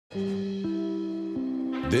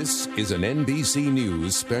This is an NBC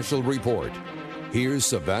News special report. Here's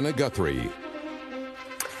Savannah Guthrie.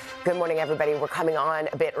 Good morning, everybody. We're coming on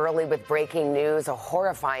a bit early with breaking news. A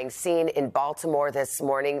horrifying scene in Baltimore this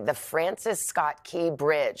morning. The Francis Scott Key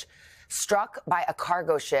Bridge struck by a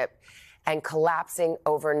cargo ship and collapsing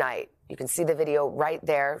overnight. You can see the video right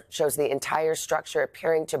there. Shows the entire structure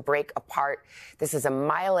appearing to break apart. This is a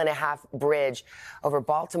 1.5-mile bridge over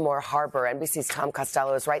Baltimore Harbor. NBC's Tom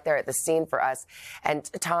Costello is right there at the scene for us. And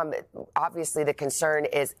Tom, obviously the concern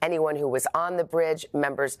is anyone who was on the bridge,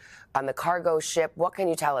 members on the cargo ship. What can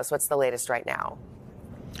you tell us? What's the latest right now?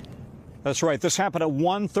 That's right. This happened at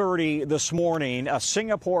 1:30 this morning. A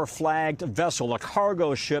Singapore-flagged vessel, a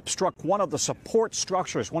cargo ship, struck one of the support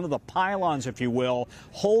structures, one of the pylons, if you will,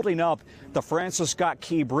 holding up the Francis Scott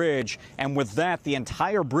Key Bridge. And with that, the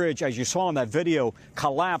entire bridge, as you saw in that video,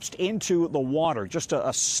 collapsed into the water. Just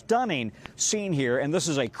a stunning scene here. And this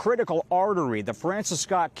is a critical artery, the Francis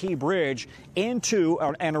Scott Key Bridge, into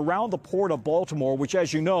and around the port of Baltimore, which,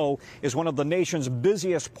 as you know, is one of the nation's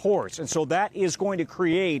busiest ports. And so that is going to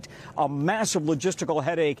create a massive logistical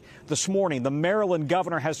headache this morning. The Maryland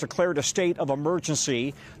governor has declared a state of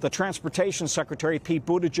emergency. The Transportation Secretary, Pete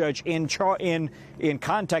Buttigieg, in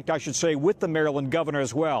contact, I should say, with the Maryland governor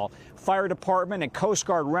as well. Fire Department and Coast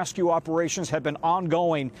Guard rescue operations have been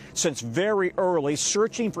ongoing since very early,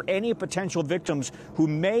 searching for any potential victims who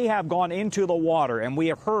may have gone into the water. And we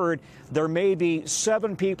have heard there may be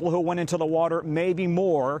 7 people who went into the water, maybe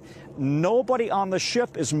more. Nobody on the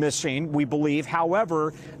ship is missing, we believe.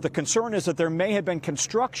 However, the concern is that there may have been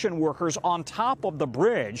construction workers on top of the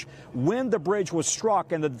bridge when the bridge was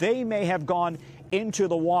struck and that they may have gone into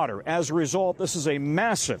the water. As a result, this is a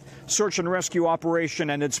massive search and rescue operation,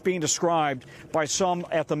 and it's being described by some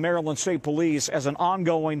at the Maryland State Police as an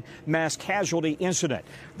ongoing mass casualty incident.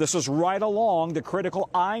 This is right along the critical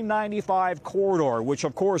I-95 corridor, which,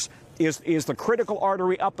 of course, is the critical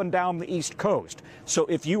artery up and down the East Coast. So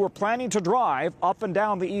if you were planning to drive up and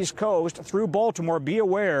down the East Coast through Baltimore, be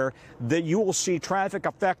aware that you will see traffic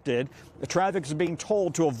affected. The traffic is being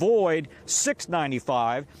told to avoid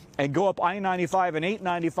 695 and go up I-95 and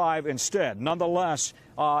 895 instead. Nonetheless,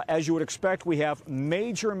 as you would expect, we have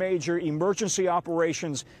major emergency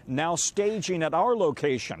operations now staging at our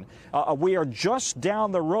location. We are just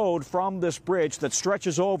down the road from this bridge that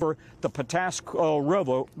stretches over the Patapsco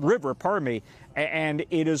River, and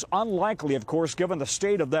it is unlikely, of course, given the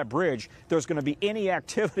state of that bridge, there's going to be any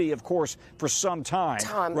activity, of course, for some time.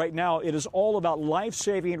 Tom, right now, it is all about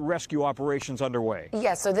life-saving rescue operations underway.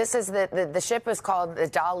 Yeah, so this is the ship is called the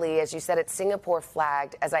Dali. As you said, it's Singapore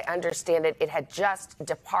flagged. As I understand it, it had just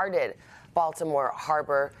departed Baltimore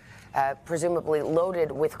Harbor, presumably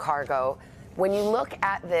loaded with cargo. When you look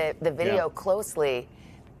at the video closely,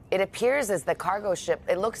 it appears as the cargo ship,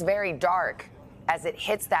 it looks very dark as it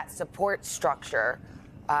hits that support structure.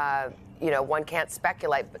 You know, one can't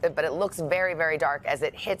speculate, but it looks very dark as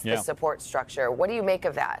it hits the support structure. What do you make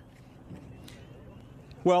of that?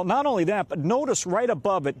 Well, not only that, but notice right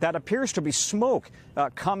above it, that appears to be smoke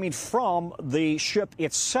coming from the ship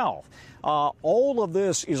itself. All of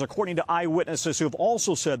this is according to eyewitnesses who have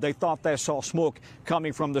also said they thought they saw smoke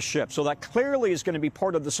coming from the ship. So that clearly is going to be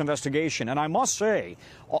part of this investigation. And I must say,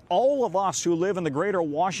 all of us who live in the greater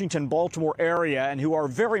Washington, Baltimore area and who are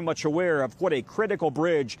very much aware of what a critical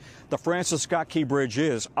bridge the Francis Scott Key Bridge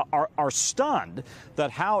is, are stunned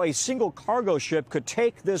that how a single cargo ship could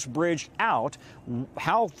take this bridge out.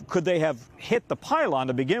 How could they have hit the pylon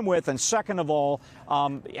to begin with? And second of all,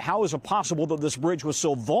 how is it possible that this bridge was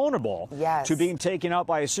so vulnerable to being taken out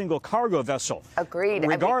by a single cargo vessel? Agreed.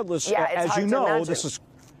 Regardless, I mean, as you know, this is...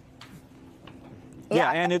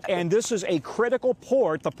 and this is a critical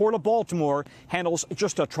port. The Port of Baltimore handles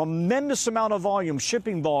just a tremendous amount of volume,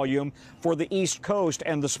 shipping volume for the East Coast.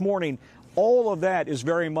 And this morning, all of that is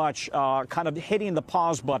very much kind of hitting the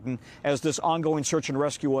pause button as this ongoing search and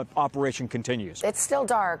rescue operation continues. It's still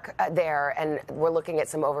dark there, and we're looking at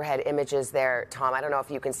some overhead images there, Tom. I don't know if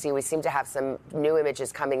you can see. We seem to have some new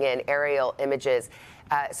images coming in, aerial images.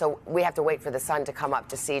 So we have to wait for the sun to come up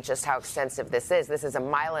to see just how extensive this is. This is a 1.5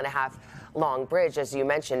 mile long bridge, as you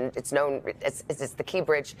mentioned. It's known, it's the Key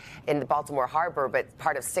Bridge in the Baltimore Harbor, but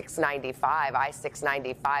part of 695,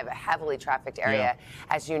 I-695, a heavily trafficked area,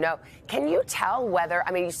 as you know. Can you tell whether,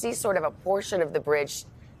 I mean, you see sort of a portion of the bridge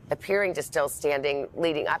appearing to still standing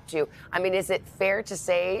leading up to, I mean, is it fair to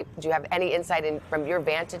say, do you have any insight from your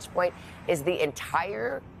vantage point, is the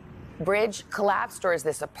entire bridge collapsed, or is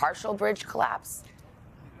this a partial bridge collapse?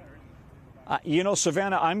 You know,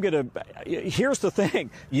 Savannah, here's the thing.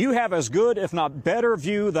 You have as good, if not better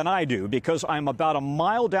view than I do, because I'm about a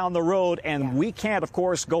mile down the road, and we can't, of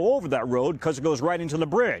course, go over that road because it goes right into the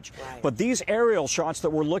bridge. Right. But these aerial shots that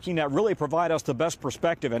we're looking at really provide us the best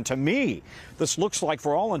perspective. And to me, this looks like,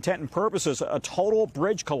 for all intent and purposes, a total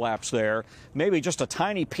bridge collapse there. Maybe just a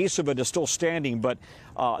tiny piece of it is still standing, but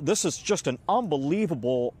this is just an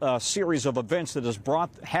unbelievable series of events that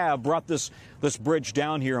have brought this bridge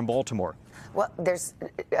down here in Baltimore. Well, there's,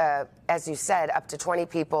 as you said, up to 20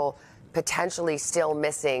 people potentially still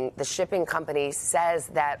missing. The shipping company says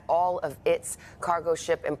that all of its cargo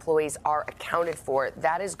ship employees are accounted for.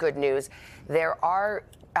 That is good news. There are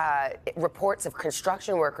reports of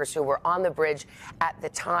construction workers who were on the bridge at the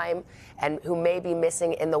time and who may be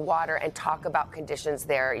missing in the water, and talk about conditions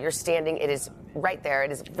there. You're standing, it is right there.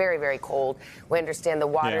 It is very, very cold. We understand the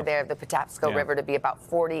water there of the Patapsco River to be about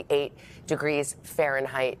 48 degrees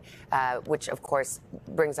Fahrenheit, which, of course,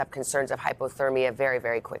 brings up concerns of hypothermia very,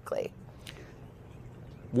 very quickly.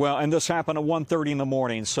 Well, and this happened at 1:30 in the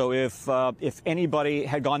morning. So if anybody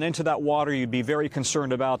had gone into that water, you'd be very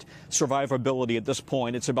concerned about survivability at this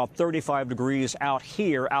point. It's about 35 degrees out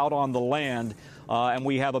here, out on the land, and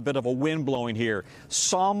we have a bit of a wind blowing here.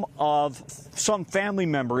 Some family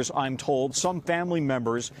members, I'm told, some family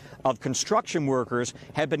members of construction workers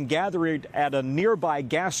have been gathered at a nearby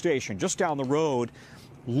gas station just down the road,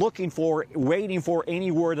 waiting for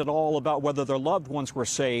any word at all about whether their loved ones were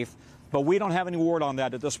safe. But we don't have any word on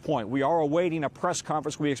that at this point. We are awaiting a press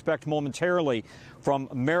conference we expect momentarily from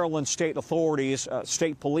Maryland state authorities,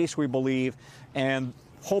 state police, we believe, and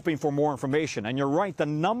hoping for more information. And you're right, the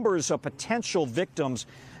numbers of potential victims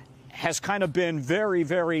has kind of been very,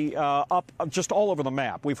 very up just all over the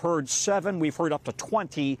map. We've heard 7, we've heard up to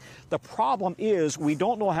 20. The problem is we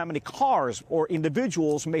don't know how many cars or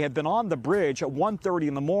individuals may have been on the bridge at 1:30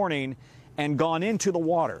 in the morning and gone into the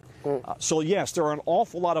water. So, yes, there are an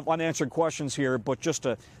awful lot of unanswered questions here, but just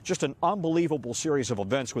an unbelievable series of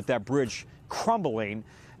events with that bridge crumbling.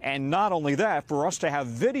 And not only that, for us to have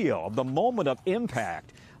video of the moment of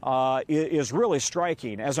impact is really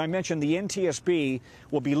striking. As I mentioned, the NTSB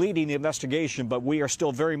will be leading the investigation, but we are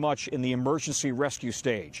still very much in the emergency rescue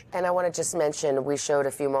stage. And I want to just mention, we showed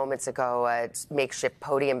a few moments ago a makeshift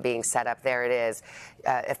podium being set up. There it is.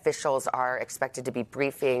 Officials are expected to be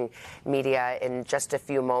briefing media in just a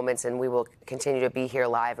few moments, and we will continue to be here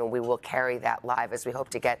live, and we will carry that live as we hope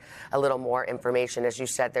to get a little more information. As you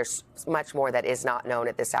said, there's much more that is not known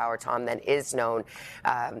at this hour, Tom, than is known.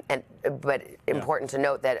 But important to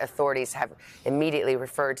note that authorities have immediately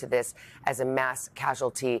referred to this as a mass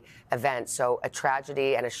casualty event. So a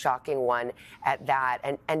tragedy, and a shocking one at that.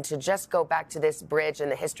 And to just go back to this bridge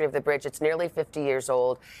and the history of the bridge, it's nearly 50 years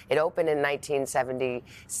old. It opened in 1977.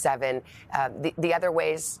 The other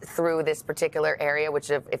ways through this particular area, which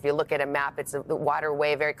if you look at a map, it's a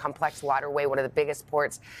waterway, a very complex waterway, one of the biggest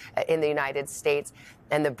ports in the United States.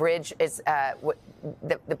 And the bridge is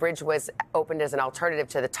the bridge was opened as an alternative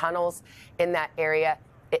to the tunnels in that area.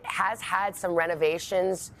 It has had some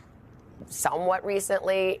renovations somewhat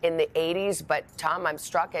recently in the 80s. But, Tom, I'm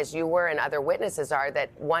struck, as you were and other witnesses are, that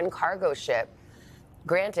one cargo ship,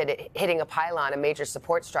 granted, it hitting a pylon, a major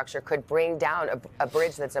support structure, could bring down a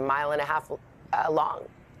bridge that's 1.5 miles long.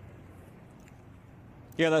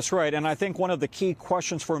 Yeah, that's right. And I think one of the key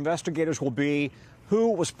questions for investigators will be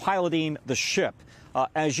who was piloting the ship.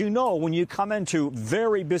 As you know, when you come into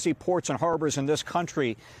very busy ports and harbors in this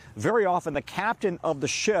country, very often the captain of the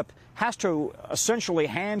ship has to essentially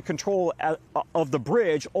hand control of the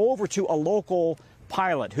bridge over to a local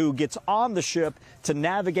pilot who gets on the ship to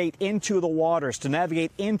navigate into the waters, to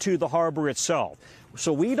navigate into the harbor itself.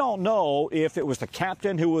 So we don't know if it was the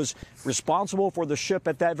captain who was responsible for the ship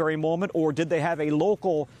at that very moment, or did they have a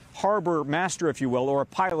local harbor master, if you will, or a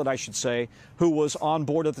pilot, I should say, who was on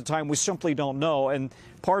board at the time. We simply don't know. And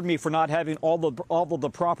pardon me for not having all of the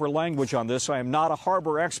proper language on this. I am not a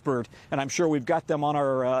harbor expert, and I'm sure we've got them on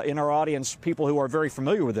our in our audience, people who are very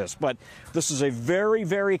familiar with this. But this is a very,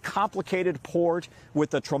 very complicated port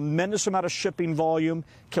with a tremendous amount of shipping volume,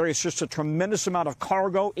 carries just a tremendous amount of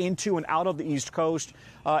cargo into and out of the East Coast.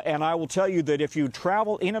 And I will tell you that if you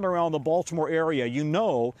travel in and around the Baltimore area, you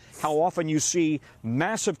know how often you see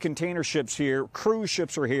massive container ships here, cruise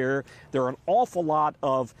ships are here. There are an awful lot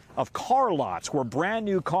of car lots where brand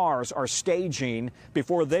new cars are staging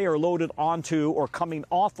before they are loaded onto or coming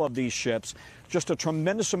off of these ships. just a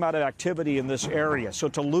tremendous amount of activity in this area. So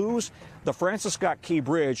to lose the Francis Scott Key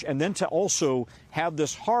Bridge and then to also have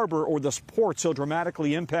this harbor or this port so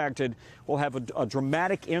dramatically impacted will have a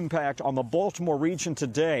dramatic impact on the Baltimore region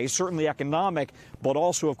today, certainly economic, but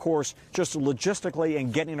also, of course, just logistically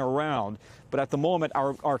and getting around. But at the moment,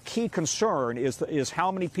 our key concern is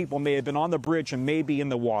how many people may have been on the bridge and may be in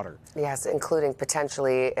the water. Yes, including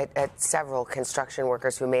potentially at several construction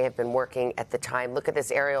workers who may have been working at the time. Look at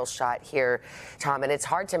this aerial shot here, Tom, and it's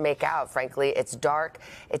hard to make out, frankly. It's dark.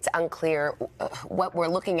 It's unclear what we're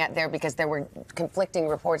looking at there because there were conflicting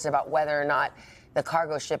reports about whether or not the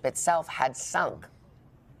cargo ship itself had sunk.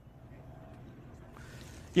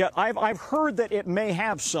 Yeah, I've heard that it may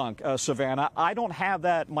have sunk, Savannah. I don't have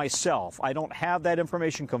that myself. I don't have that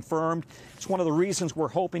information confirmed. It's one of the reasons we're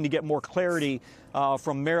hoping to get more clarity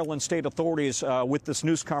from Maryland state authorities with this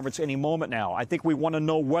news conference any moment now. I think we want to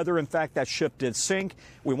know whether, in fact, that ship did sink.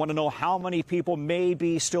 We want to know how many people may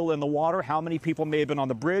be still in the water, how many people may have been on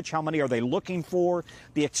the bridge, how many are they looking for,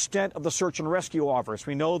 the extent of the search and rescue operations.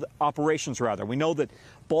 We know We know that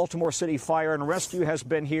Baltimore City Fire and Rescue has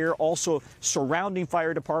been here. Also, surrounding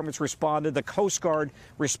fire departments responded. The Coast Guard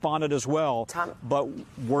responded as well. Tom, but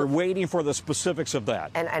we're waiting for the specifics of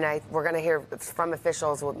that. And we're going to hear from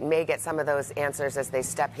officials. We may get some of those answers as they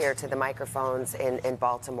step here to the microphones in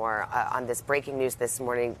Baltimore on this breaking news this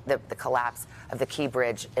morning, the collapse of the Key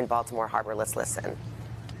Bridge in Baltimore Harbor. Let's listen.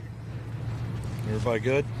 Everybody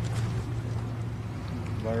good?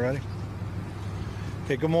 Everybody ready?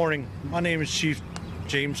 Okay, good morning. My name is Chief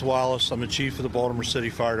James Wallace. I'm the chief of the Baltimore City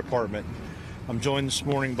Fire Department. I'm joined this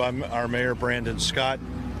morning by our Mayor Brandon Scott,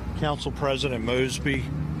 Council President Mosby,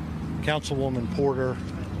 Councilwoman Porter,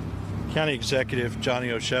 County Executive Johnny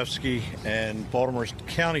Oshevsky, and Baltimore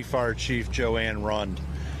County Fire Chief Joanne Rund.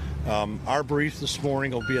 Our brief this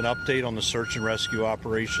morning will be an update on the search and rescue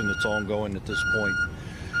operation that's ongoing at this point.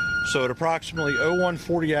 So at approximately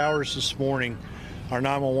 0140 hours this morning, our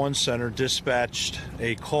 911 center dispatched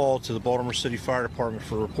a call to the Baltimore City Fire Department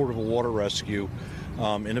for a report of a water rescue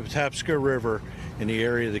in the Patapsco River in the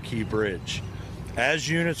area of the Key Bridge. As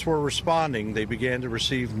units were responding, they began to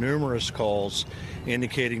receive numerous calls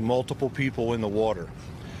indicating multiple people in the water.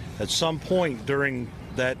 At some point during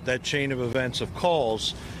that chain of events of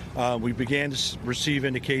calls, we began to receive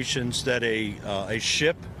indications that a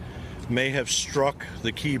ship may have struck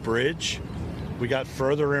the Key Bridge. We got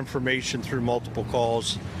further information through multiple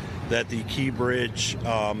calls that the Key Bridge,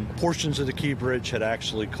 portions of the Key Bridge had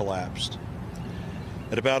actually collapsed.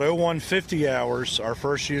 At about 0150 hours, our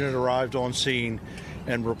first unit arrived on scene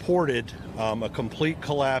and reported a complete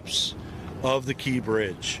collapse of the Key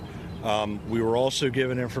Bridge. We were also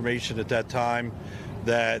given information at that time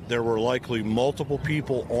that there were likely multiple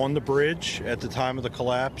people on the bridge at the time of the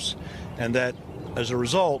collapse, and that as a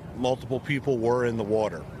result, multiple people were in the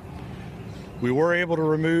water. We were able to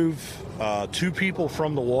remove 2 people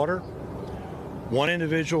from the water. One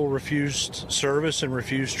individual refused service and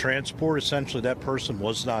refused transport. Essentially, that person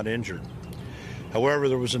was not injured. However,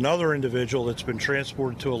 there was another individual that's been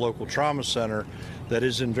transported to a local trauma center that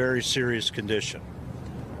is in very serious condition.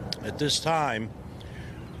 At this time,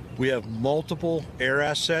 we have multiple air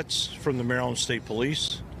assets from the Maryland State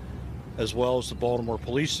Police, as well as the Baltimore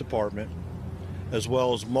Police Department, as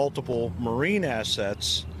well as multiple marine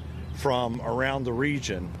assets from around the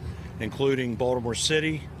region, including Baltimore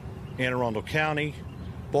City, Anne Arundel County,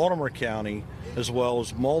 Baltimore County, as well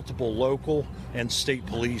as multiple local and state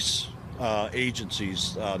police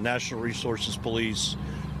agencies, National Resources Police,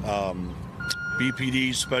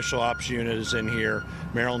 BPD Special Ops Unit is in here,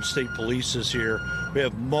 Maryland State Police is here. We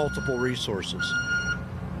have multiple resources.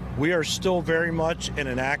 We are still very much in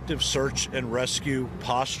an active search and rescue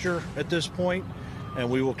posture at this point, and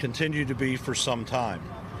we will continue to be for some time.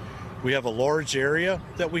 We have a large area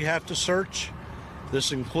that we have to search.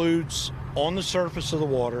 This includes on the surface of the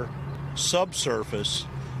water, subsurface,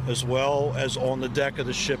 as well as on the deck of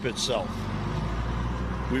the ship itself.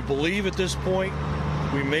 We believe at this point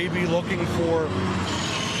we may be looking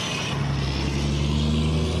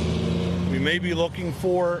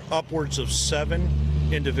for upwards of 7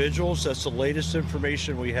 individuals. That's the latest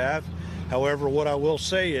information we have. However, what I will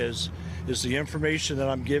say is the information that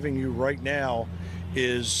I'm giving you right now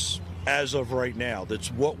is as of right now.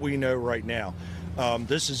 That's what we know right now.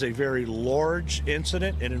 This is a very large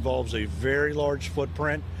incident. It involves a very large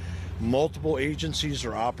footprint. Multiple agencies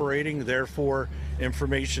are operating. Therefore,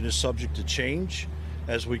 information is subject to change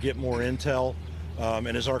as we get more intel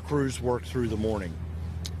and as our crews work through the morning.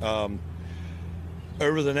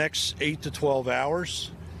 Over the next 8 to 12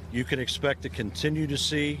 hours, you can expect to continue to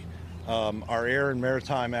see our air and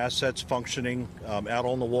maritime assets functioning out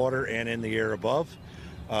on the water and in the air above.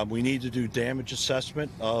 We need to do damage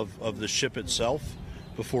assessment of the ship itself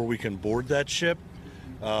before we can board that ship.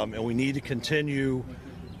 And we need to continue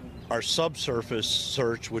our subsurface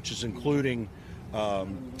search, which is including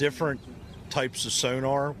different types of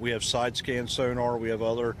sonar. We have side scan sonar. We have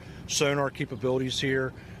other sonar capabilities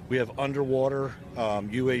here. We have underwater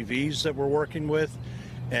UAVs that we're working with.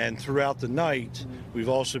 And throughout the night, we've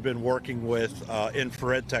also been working with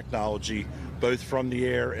infrared technology, both from the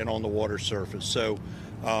air and on the water surface. So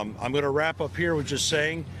I'm going to wrap up here with just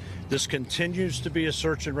saying this continues to be a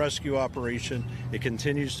search and rescue operation. It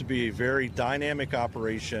continues to be a very dynamic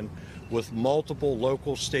operation with multiple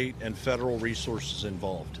local, state, and federal resources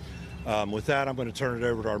involved. With that, I'm going to turn it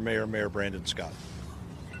over to our Mayor, Mayor Brandon Scott.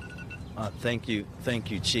 Thank you,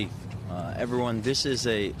 Chief. Everyone, this is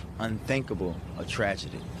a unthinkable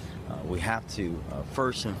tragedy. We have to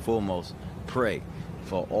first and foremost pray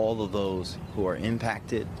for all of those who are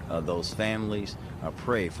impacted, those families.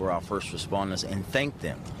 Pray for our first responders and thank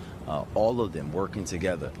them, all of them working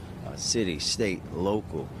together, city, state,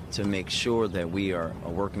 local, to make sure that we are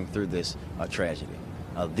working through this tragedy.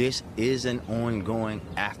 This is an ongoing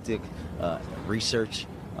active research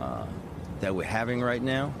that we're having right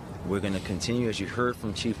now. We're going to continue, as you heard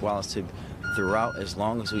from Chief Wallace, throughout. As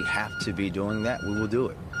long as we have to be doing that, we will do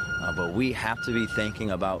it. But we have to be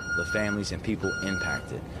thinking about the families and people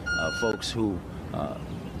impacted, folks who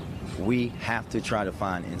we have to try to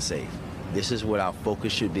find and save. This is what our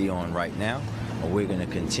focus should be on right now. We're going to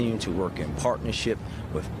continue to work in partnership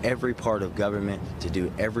with every part of government to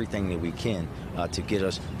do everything that we can to get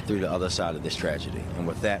us through the other side of this tragedy. And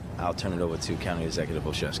with that, I'll turn it over to County Executive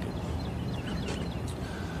Olszewski.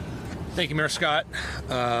 Thank you, Mayor Scott.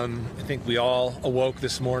 I think we all awoke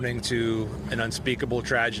this morning to an unspeakable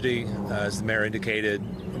tragedy. As the mayor indicated,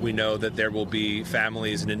 we know that there will be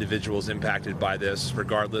families and individuals impacted by this,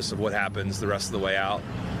 regardless of what happens the rest of the way out.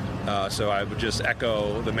 So I would just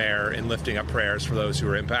echo the mayor in lifting up prayers for those who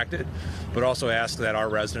are impacted, but also ask that our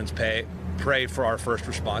residents pray for our first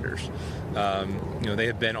responders. They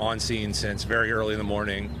have been on scene since very early in the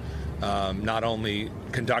morning. Not only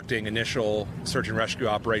conducting initial search and rescue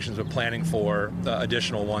operations, but planning for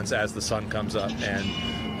additional ones as the sun comes up.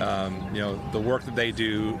 And the work that they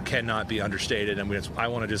do cannot be understated. And I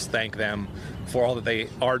want to just thank them for all that they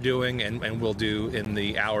are doing and will do in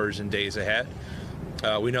the hours and days ahead.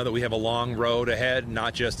 We know that we have a long road ahead,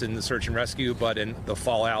 not just in the search and rescue, but in the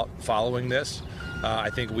fallout following this.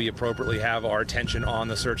 I think we appropriately have our attention on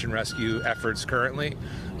the search and rescue efforts currently,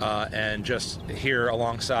 and just here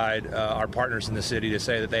alongside our partners in the city to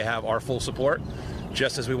say that they have our full support,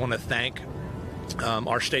 just as we want to thank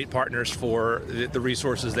our state partners for the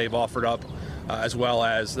resources they've offered up, as well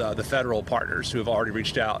as the federal partners who have already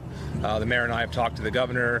reached out. The mayor and I have talked to the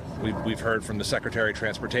governor. We've heard from the Secretary of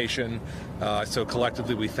Transportation. So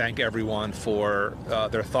collectively, we thank everyone for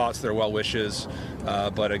their thoughts, their well wishes.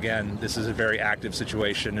 But again, this is a very active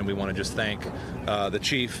situation, and we want to just thank the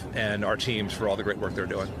chief and our teams for all the great work they're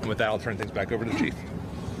doing. And with that, I'll turn things back over to the chief.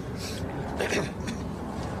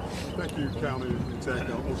 Thank you, County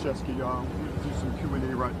Executive Olszewski. We'll do some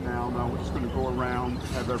Q&A right now. Now we're just going to go around,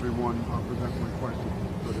 have everyone present one question.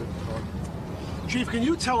 Chief, can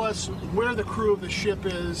you tell us where the crew of the ship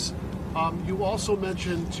is? You also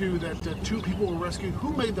mentioned, too, that 2 people were rescued.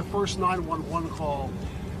 Who made the first 911 call?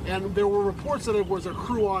 And there were reports that it was a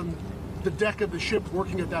crew on the deck of the ship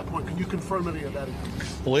working at that point. Can you confirm any of that?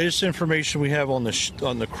 The latest information we have on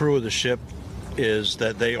the crew of the ship is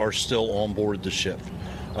that they are still on board the ship.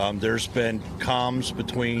 There's been comms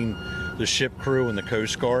between the ship crew and the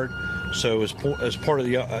Coast Guard. So as part of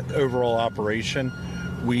the overall operation,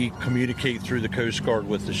 we communicate through the Coast Guard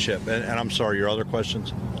with the ship. And I'm sorry, your other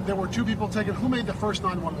questions? There were 2 people taken. Who made the first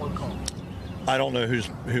 911 call? I don't know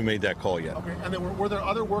who made that call yet. Okay, and were there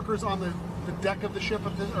other workers on the deck of the ship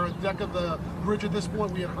or deck of the bridge at this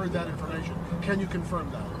point? We had heard that information. Can you confirm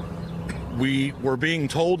that? We were being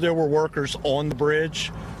told there were workers on the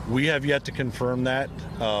bridge. We have yet to confirm that.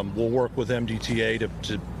 We'll work with MDTA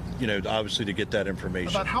to obviously to get that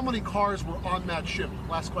information. About how many cars were on that ship?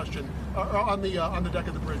 Last question. On the deck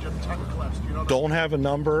of the bridge at the time it collapsed. Do you know that? Don't have a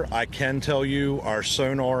number. I can tell you our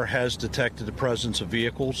sonar has detected the presence of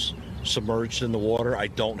vehicles submerged in the water. I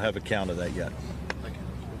don't have a count of that yet. Thank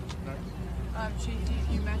you. Chief,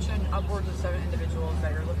 you mentioned upwards of 7 individuals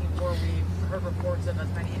that you're looking for. We've heard reports of as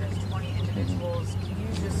many as 20 individuals. Can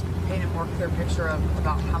you just paint a more clear picture of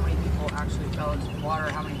about how many people actually fell into the water,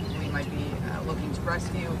 how many people you might be looking to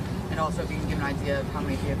rescue, and also if you can give an idea of how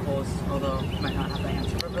many vehicles, although you might not have the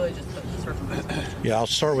answer. really just the circumstances? Yeah, I'll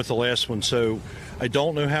start with the last one. So I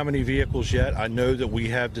don't know how many vehicles yet. I know that we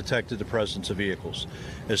have detected the presence of vehicles.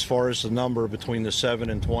 As far as the number between the 7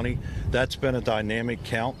 and 20, that's been a dynamic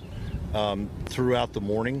count throughout the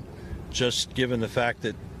morning, just given the fact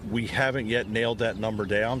that we haven't yet nailed that number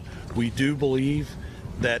down. We do believe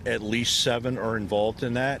that at least 7 are involved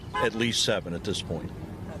in that, at least 7 at this point.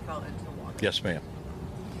 That fell into the water. Yes, ma'am.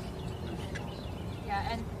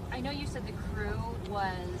 Yeah, and I know you said the crew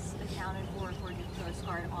was accounted for according to the Coast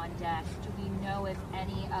Guard on deck. Do we know if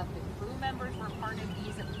any of the crew members were part of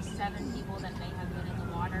these at least 7 people that may have been in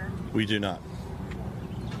the water? We do not.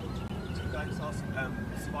 Can I just ask,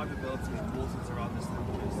 survivability in waters around this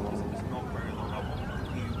temperature is not very long. I want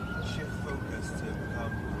you shift focus to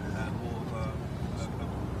become more of a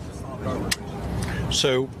survival operation?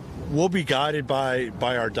 So we'll be guided by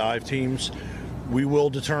our dive teams. We will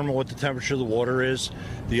determine what the temperature of the water is.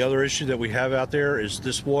 The other issue that we have out there is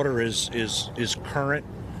this water is current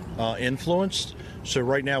influenced. So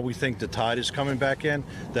right now we think the tide is coming back in.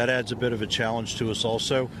 That adds a bit of a challenge to us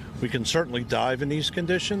also. We can certainly dive in these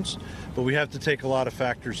conditions, but we have to take a lot of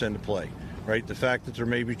factors into play, right? The fact that there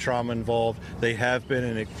may be trauma involved, they have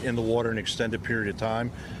been in the water an extended period of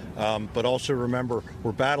time, but also remember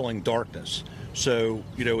we're battling darkness. So,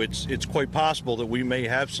 you know, it's quite possible that we may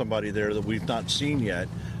have somebody there that we've not seen yet,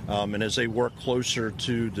 and as they work closer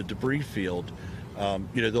to the debris field,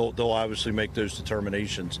 you know, they'll obviously make those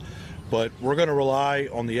determinations. But we're going to rely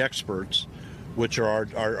on the experts, which are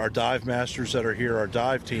our dive masters that are here, our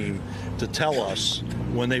dive team, to tell us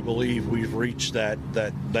when they believe we've reached that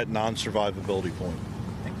non-survivability point.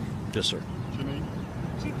 Yes, sir. Janine?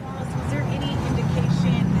 Chief Wallace, was there any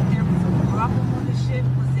indication that there was a problem on the ship?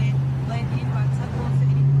 Was it let in by tugboats at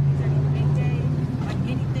any point during the midday? Like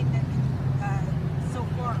anything that can, so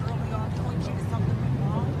far early on, point you to something went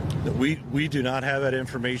wrong? We do not have that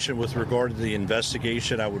information with regard to the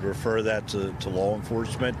investigation. I would refer that to law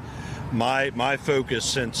enforcement. My focus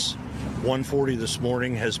since 1:40 this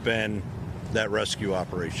morning has been that rescue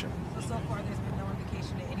operation. So far there's been no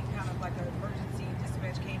indication that any kind of like an emergency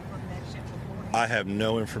dispatch came from that ship before? I have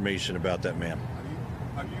no information about that, ma'am.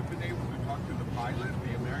 Have you been able to talk to the pilot,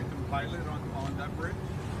 the American pilot on that bridge?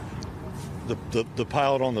 The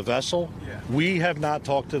pilot on the vessel? Yeah. We have not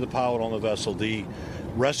talked to the pilot on the vessel. The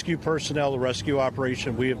rescue personnel, the rescue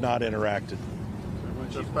operation, we have not interacted.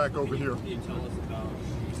 Just back over here. Can you tell us about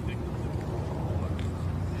who's victims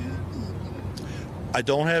I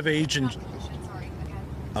don't have age and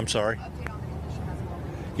I'm sorry.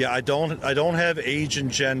 Yeah, I don't have age and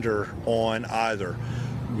gender on either.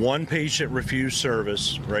 One patient refused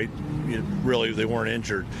service, right? Really, they weren't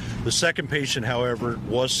injured. The second patient, however,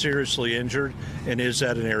 was seriously injured and is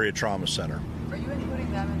at an area trauma center. Are you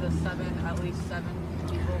including them in the at least 7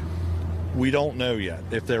 people? We don't know yet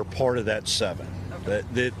if they're part of that 7.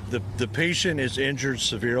 Okay. The patient is injured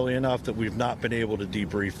severely enough that we've not been able to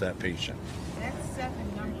debrief that patient. That 7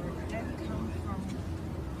 number, did that come from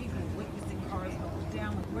people witnessing cars going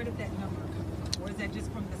down? Where did that number come from? Or is that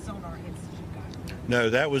just from the sonar hits that you got? No,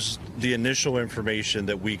 that was the initial information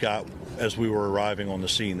that we got as we were arriving on the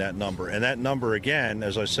scene, that number. And that number, again,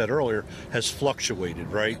 as I said earlier, has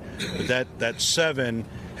fluctuated, right? But that 7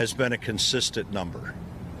 has been a consistent number.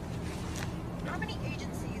 How many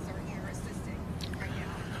agencies are here assisting right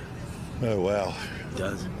now? Oh, wow.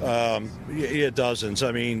 Dozens. Yeah, dozens.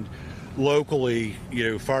 I mean, locally,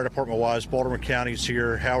 you know, fire department wise, Baltimore County's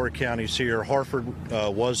here, Howard County's here, Hartford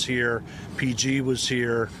was here, PG was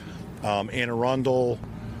here, Anne Arundel,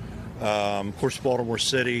 of course, Baltimore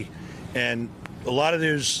City. And a lot of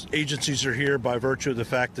those agencies are here by virtue of the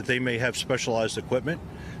fact that they may have specialized equipment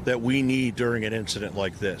that we need during an incident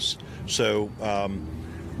like this. So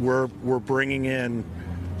we're bringing in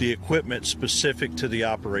the equipment specific to the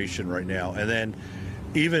operation right now. And then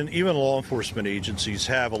even law enforcement agencies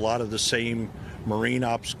have a lot of the same marine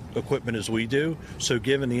ops equipment as we do. So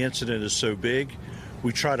given the incident is so big,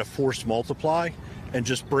 we try to force multiply and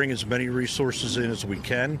just bring as many resources in as we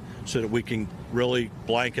can so that we can really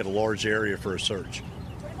blanket a large area for a search.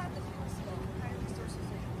 What about the fuel spill? What kind of resources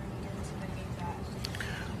are you bringing in to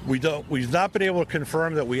mitigate that? We've not been able to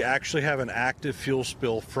confirm that we actually have an active fuel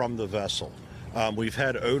spill from the vessel. We've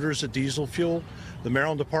had odors of diesel fuel. The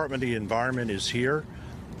Maryland Department of the Environment is here,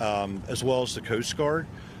 as well as the Coast Guard.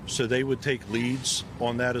 So they would take leads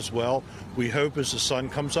on that as well. We hope as the sun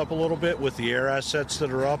comes up a little bit with the air assets that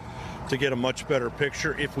are up to get a much better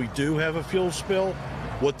picture, if we do have a fuel spill,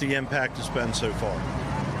 what the impact has been so far.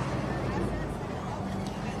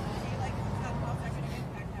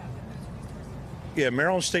 Yeah,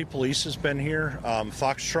 Maryland State Police has been here.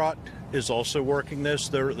 Foxtrot is also working this.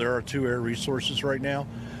 There are 2 air resources right now.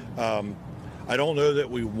 I don't know that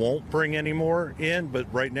we won't bring any more in,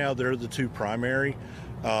 but right now they're the 2 primary.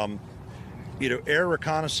 Air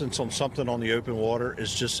reconnaissance on something on the open water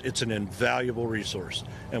it's an invaluable resource.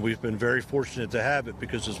 And we've been very fortunate to have it,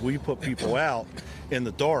 because as we put people out in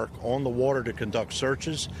the dark on the water to conduct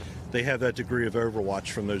searches, they have that degree of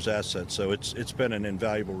overwatch from those assets. So it's been an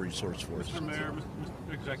invaluable resource for us. Mr. Mayor,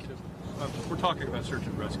 Mr. Executive, we're talking about search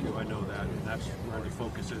and rescue. I know that, and that's where the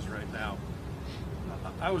focus is right now.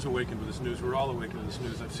 I was awakened with this news. We're all awakened with this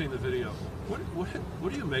news. I've seen the video.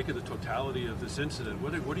 What do you make of the totality of this incident?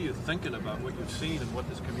 What are you thinking about what you've seen and what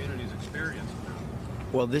this community's experienced?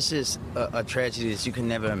 Well, this is a tragedy that you can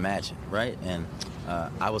never imagine, right? And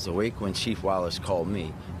I was awake when Chief Wallace called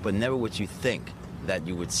me, but never would you think that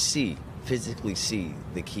you would physically see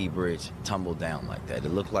the Key Bridge tumble down like that. It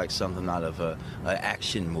looked like something out of an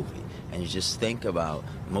action movie. And you just think about,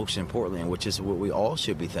 most importantly, and which is what we all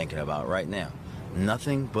should be thinking about right now,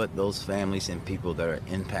 nothing but those families and people that are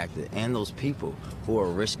impacted, and those people who are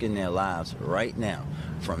risking their lives right now,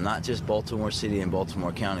 from not just Baltimore City and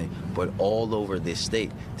Baltimore County, but all over this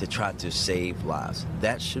state, to try to save lives.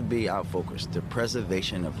 That should be our focus, the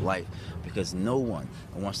preservation of life, because no one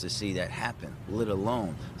wants to see that happen, let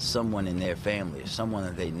alone someone in their family, someone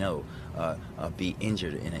that they know, be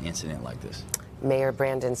injured in an incident like this. Mayor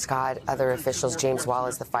Brandon Scott, other officials, James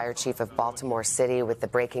Wallace, the fire chief of Baltimore City, with the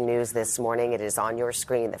breaking news this morning. It is on your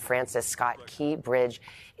screen. The Francis Scott Key Bridge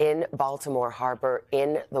in Baltimore Harbor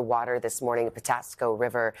in the water this morning, the Patapsco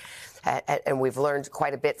River. And we've learned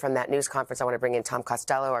quite a bit from that news conference. I want to bring in Tom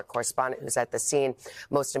Costello, our correspondent who's at the scene.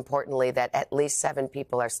 Most importantly, that at least 7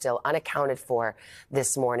 people are still unaccounted for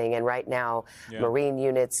this morning. And right now, Marine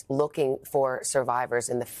units looking for survivors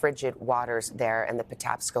in the frigid waters there in the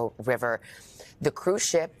Patapsco River. The cruise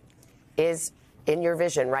ship is in your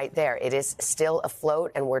vision right there. It is still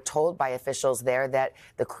afloat, and we're told by officials there that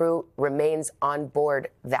the crew remains on board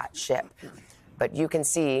that ship. But you can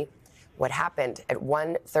see what happened at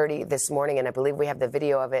 1:30 this morning, and I believe we have the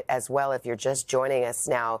video of it as well if you're just joining us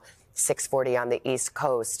now, 6:40 on the East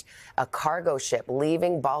Coast. A cargo ship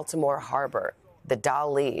leaving Baltimore Harbor, the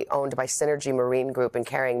Dali, owned by Synergy Marine Group and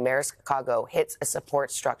carrying Maersk cargo, hits a support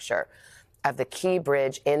structure of the Key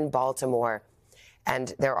Bridge in Baltimore.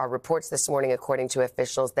 And there are reports this morning, according to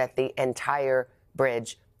officials, that the entire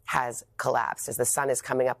bridge has collapsed. As the sun is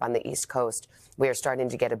coming up on the East Coast, we are starting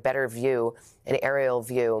to get a better view, an aerial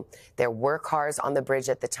view. There were cars on the bridge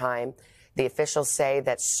at the time. The officials say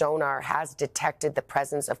that sonar has detected the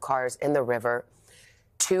presence of cars in the river.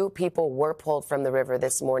 2 people were pulled from the river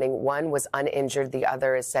this morning. 1 was uninjured. The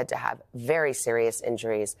other is said to have very serious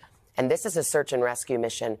injuries. And this is a search and rescue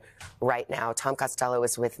mission right now. Tom Costello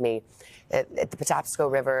is with me at the Patapsco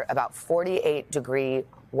River, about 48-degree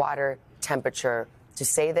water temperature. To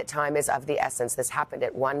say that time is of the essence, this happened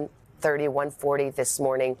at 1:30, 1:40 this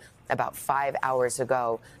morning, about 5 hours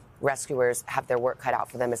ago. Rescuers have their work cut out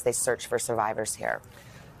for them as they search for survivors here.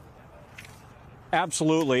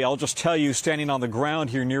 Absolutely. I'll just tell you, standing on the ground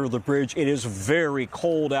here near the bridge, it is very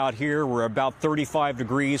cold out here. We're about 35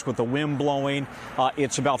 degrees with the wind blowing.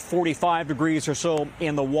 It's about 45 degrees or so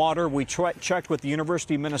in the water. We checked with the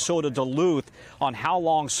University of Minnesota Duluth on how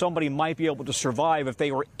long somebody might be able to survive if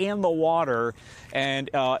they were in the water. And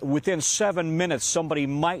within 7 minutes, somebody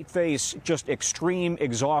might face just extreme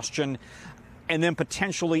exhaustion. And then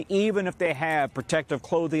potentially, even if they have protective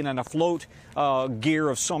clothing and a float gear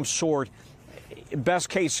of some sort, best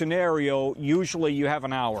case scenario, usually you have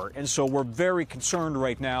an hour. And so we're very concerned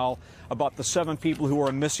right now about the 7 people who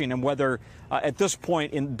are missing and whether at this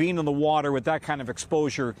point in being in the water with that kind of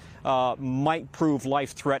exposure might prove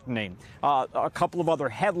life-threatening. A couple of other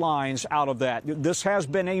headlines out of that. This has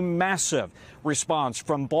been a massive response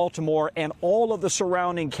from Baltimore and all of the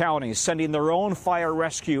surrounding counties, sending their own fire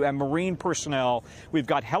rescue and marine personnel. We've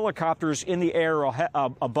got helicopters in the air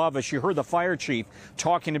above us. You heard the fire chief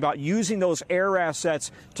talking about using those air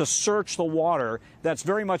assets to search the water. That's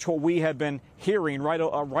very much what we have been hearing right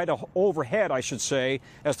overhead, I should say,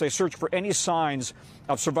 as they search for any signs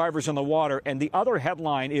of survivors in the water. And the other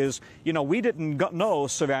headline is, you know, we didn't know,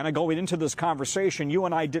 Savannah, going into this conversation, you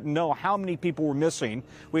and I didn't know how many people were missing.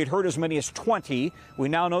 We had heard as many as 20. We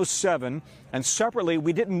now know 7. And separately,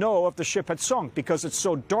 we didn't know if the ship had sunk because it's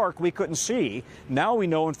so dark we couldn't see. Now we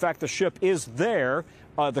know, in fact, the ship is there.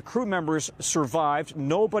 The crew members survived.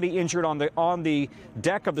 Nobody injured on the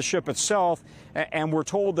deck of the ship itself. And we're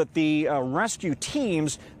told that the rescue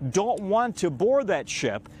teams don't want to board that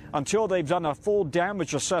ship until they've done a full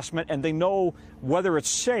damage assessment and they know whether it's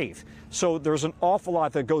safe. So there's an awful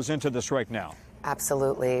lot that goes into this right now.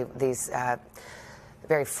 Absolutely. These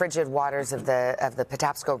very frigid waters of the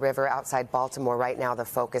Patapsco River outside Baltimore right now, the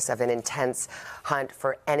focus of an intense hunt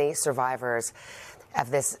for any survivors of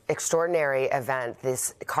this extraordinary event,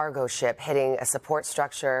 this cargo ship hitting a support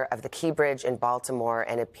structure of the Key Bridge in Baltimore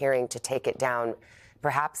and appearing to take it down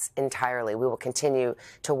perhaps entirely. We will continue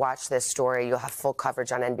to watch this story. You'll have full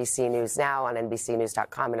coverage on NBC News Now, on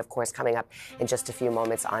NBCnews.com, and of course coming up in just a few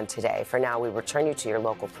moments on Today. For now, we return you to your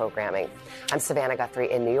local programming. I'm Savannah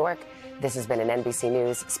Guthrie in New York. This has been an NBC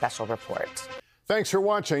News special report. Thanks for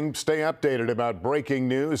watching. Stay updated about breaking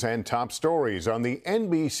news and top stories on the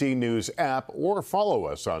NBC News app or follow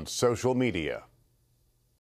us on social media.